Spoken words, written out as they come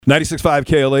96.5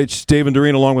 KLH, Dave and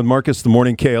Doreen along with Marcus, the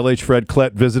morning KLH. Fred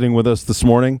Klett visiting with us this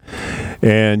morning.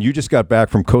 And you just got back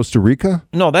from Costa Rica?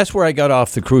 No, that's where I got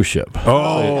off the cruise ship.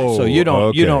 Oh, so you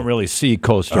don't really see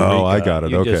Costa Rica. Oh, I got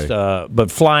it. Okay. But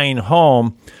flying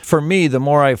home, for me, the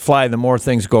more I fly, the more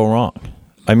things go wrong.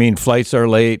 I mean, flights are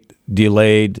late,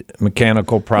 delayed,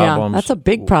 mechanical problems. Yeah, that's a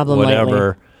big problem whatever.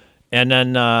 lately. And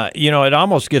then, it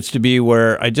almost gets to be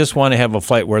where I just want to have a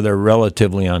flight where they're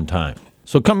relatively on time.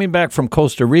 So coming back from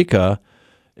Costa Rica,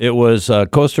 it was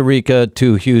Costa Rica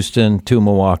to Houston to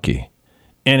Milwaukee,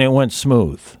 and it went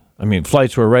smooth. I mean,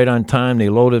 flights were right on time. They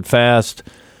loaded fast.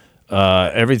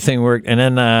 Everything worked. And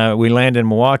then we landed in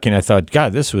Milwaukee, and I thought,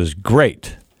 God, this was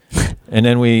great. And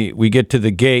then we get to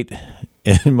the gate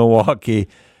in Milwaukee,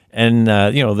 and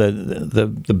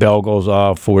the bell goes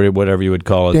off, or whatever you would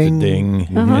call it, ding. the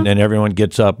ding, and then everyone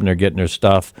gets up and they're getting their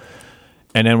stuff,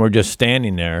 and then we're just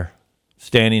standing there.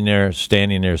 We're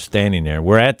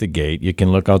at the gate. You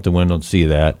can look out the window and see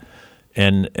that.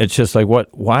 And it's just like,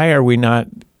 why are we not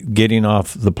getting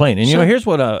off the plane? And, here's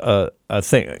what a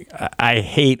thing I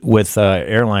hate with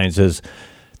airlines is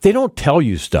they don't tell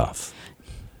you stuff.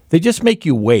 They just make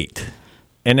you wait.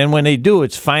 And then when they do,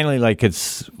 it's finally like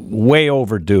it's way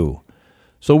overdue.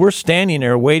 So we're standing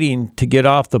there waiting to get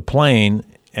off the plane.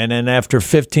 And then after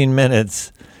 15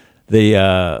 minutes,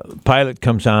 the pilot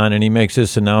comes on and he makes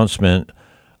this announcement.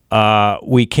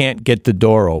 We can't get the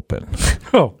door open.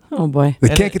 Oh boy.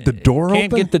 They can't get the door open?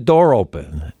 Can't get the door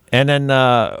open. And then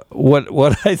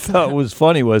what I thought was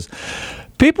funny was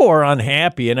people are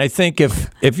unhappy. And I think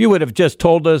if you would have just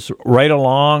told us right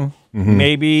along,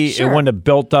 maybe it wouldn't have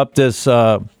built up this...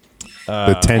 the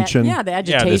tension? The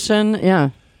agitation,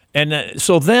 yeah. And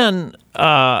so then...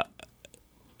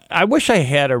 I wish I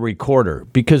had a recorder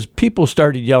because people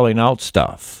started yelling out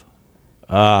stuff.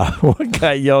 One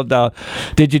guy yelled out,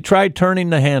 "Did you try turning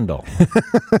the handle?"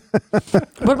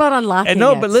 What about unlocking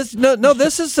but listen, no,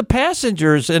 this is the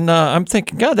passengers, and I'm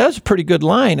thinking, God, that's a pretty good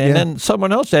line. And then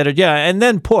someone else added, and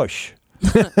then push.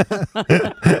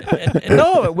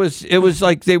 No, it was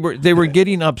like they were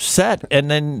getting upset, and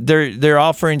then they're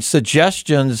offering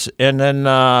suggestions, and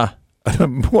then.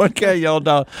 One guy yelled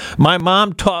out, "My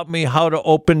mom taught me how to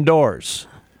open doors."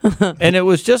 And it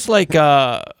was just like,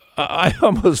 I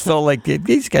almost felt like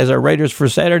these guys are writers for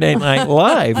Saturday Night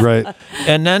Live. Right.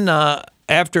 And then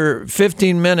after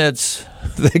 15 minutes,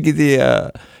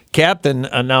 the captain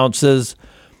announces,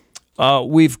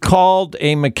 "We've called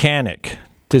a mechanic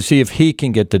to see if he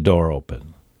can get the door open."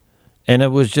 And it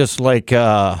was just like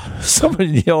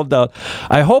somebody yelled out,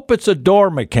 "I hope it's a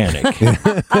door mechanic."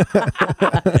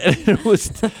 It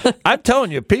was, I'm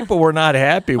telling you, people were not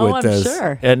happy with this.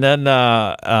 Sure. And then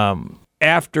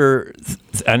after,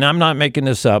 and I'm not making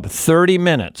this up, 30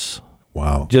 minutes.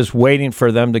 Wow. Just waiting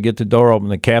for them to get the door open.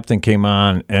 The captain came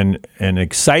on and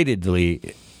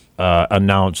excitedly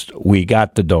announced, "We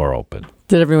got the door open."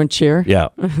 Did everyone cheer? Yeah,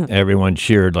 everyone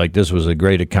cheered like this was a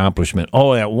great accomplishment.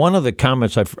 Oh, yeah, one of the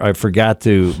comments I forgot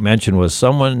to mention was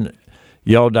someone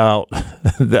yelled out,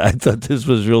 I thought this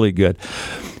was really good.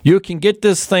 "You can get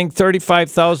this thing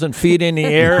 35,000 feet in the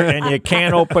air and you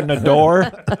can't open the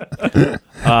door."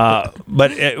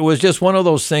 But it was just one of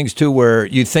those things, too, where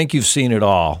you think you've seen it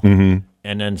all, and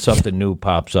then something new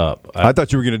pops up. I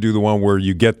thought you were going to do the one where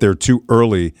you get there too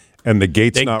early and the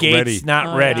gate's not ready. Gate's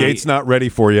not ready. Gate's not ready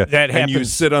for you. That and you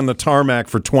happens. sit on the tarmac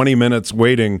for 20 minutes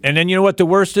waiting. And then you know what the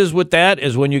worst is with that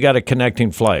is when you got a connecting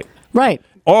flight. Right.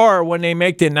 Or when they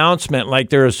make the announcement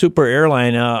like they're a super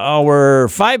airline, we're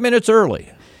 5 minutes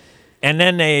early. And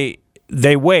then they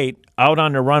wait out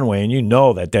on the runway, and you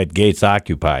know that gate's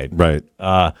occupied. Right.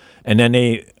 And then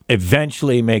they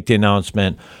eventually make the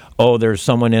announcement, there's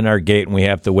someone in our gate, and we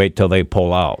have to wait till they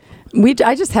pull out.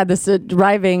 I just had this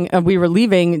driving. We were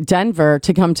leaving Denver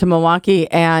to come to Milwaukee,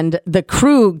 and the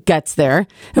crew gets there,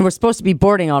 and we're supposed to be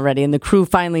boarding already. And the crew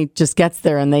finally just gets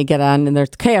there, and they get on, and they're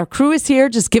okay. Our crew is here.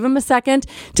 Just give them a second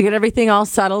to get everything all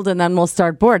settled, and then we'll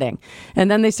start boarding. And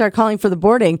then they start calling for the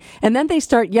boarding, and then they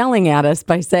start yelling at us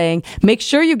by saying, "Make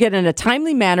sure you get in a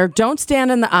timely manner. Don't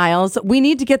stand in the aisles. We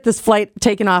need to get this flight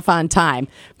taken off on time."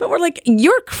 But we're like,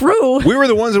 your crew. We were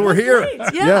the ones that were here.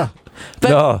 Right, yeah.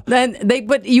 But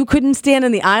but you couldn't stand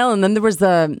in the aisle, and then there was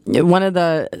one of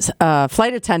the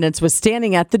flight attendants was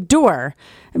standing at the door,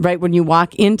 right when you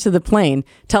walk into the plane,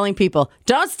 telling people,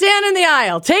 "Don't stand in the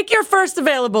aisle. Take your first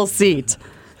available seat."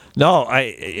 No,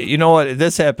 you know what?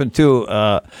 This happened too,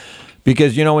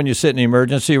 because when you sit in the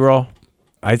emergency row,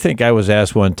 I think I was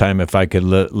asked one time if I could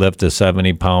lift a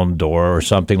 70-pound door or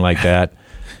something like that.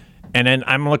 And then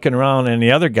I'm looking around, and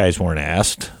the other guys weren't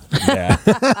asked. Yeah.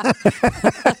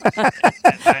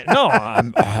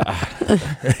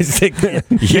 Yes, look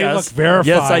verified.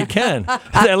 yes, I can.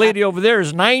 That lady over there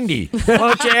is 90. Why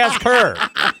don't you ask her?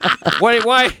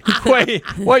 Why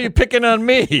are you picking on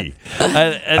me?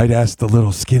 I'd ask the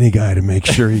little skinny guy to make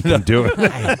sure he can do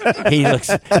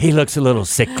it. He looks a little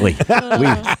sickly.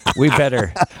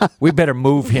 We better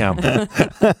move him.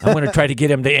 I'm going to try to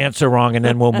get him to answer wrong, and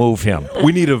then we'll move him.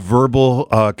 We need a verbal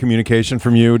communication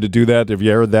from you to do that. Have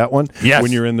you heard that one? Yes.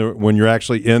 When you're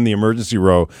actually in the emergency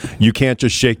row, you can't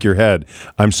just shake your head.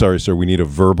 I'm sorry, sir. We need a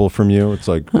verbal from you. It's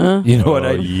like, You know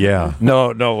what? yeah.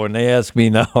 No. When they ask me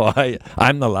now,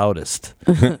 I'm the loudest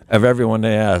of everyone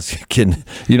they ask.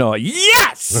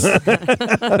 Yes.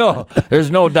 No,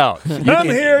 there's no doubt. You I'm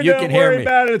here. You Don't can hear worry me.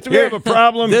 about it. We have a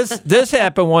problem. This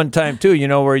happened one time too.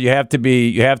 Where you have to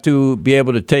be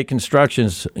able to take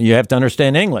instructions. You have to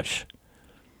understand English.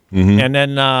 Mm-hmm. And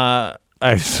then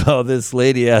I saw this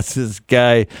lady ask this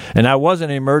guy, and I was in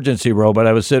an emergency row, but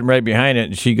I was sitting right behind it,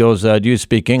 and she goes, "Do you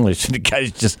speak English?" And the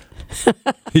guy's just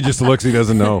he just looks. He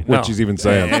doesn't know what No. she's even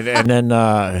saying. and then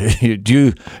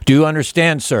do you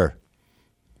understand, sir?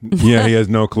 Yeah, he has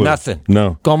no clue. Nothing.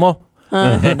 No. Como?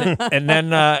 And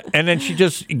then she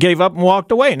just gave up and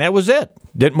walked away, and that was it.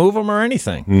 Didn't move him or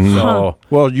anything. Mm-hmm. So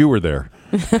Well, you were there.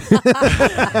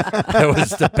 that was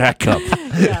the backup.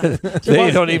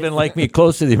 They don't even like me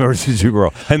close to the emergency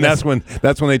room. And that's when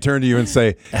they turn to you and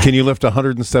say, "Can you lift a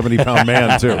 170-pound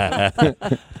man too?"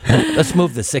 Let's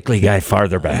move the sickly guy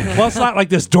farther back. Well, it's not like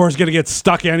this door's going to get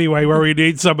stuck anyway where we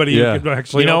need somebody Yeah. who can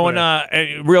actually When open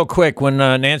it. real quick, when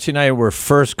Nancy and I were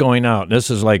first going out, this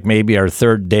is like maybe our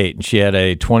third date, and she had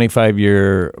a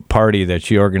 25-year party that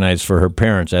she organized for her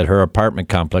parents at her apartment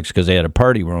complex because they had a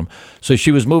party room. So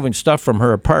she was moving stuff from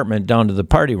her apartment down to the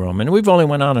party room, and we've only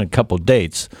went on a couple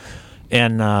dates.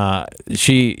 And one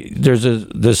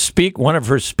of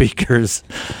her speakers,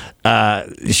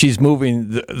 she's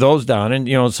moving those down,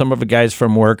 and some of the guys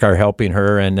from work are helping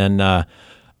her. And then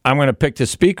I'm going to pick the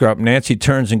speaker up. Nancy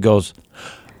turns and goes,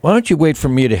 "Why don't you wait for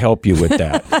me to help you with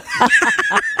that?"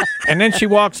 And then she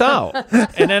walks out.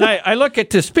 And then I look at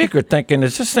the speaker thinking,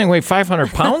 does this thing weigh 500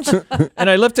 pounds? And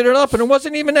I lifted it up, and it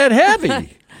wasn't even that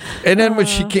heavy. And then when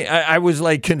she came, I was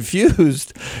like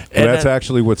confused. And That's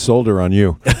actually what sold her on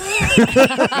you.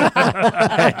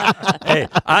 Hey,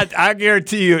 I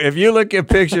guarantee you, if you look at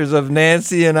pictures of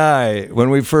Nancy and I when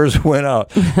we first went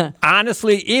out,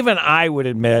 honestly, even I would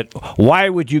admit, why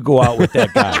would you go out with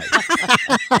that guy?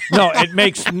 No, it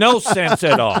makes no sense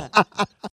at all.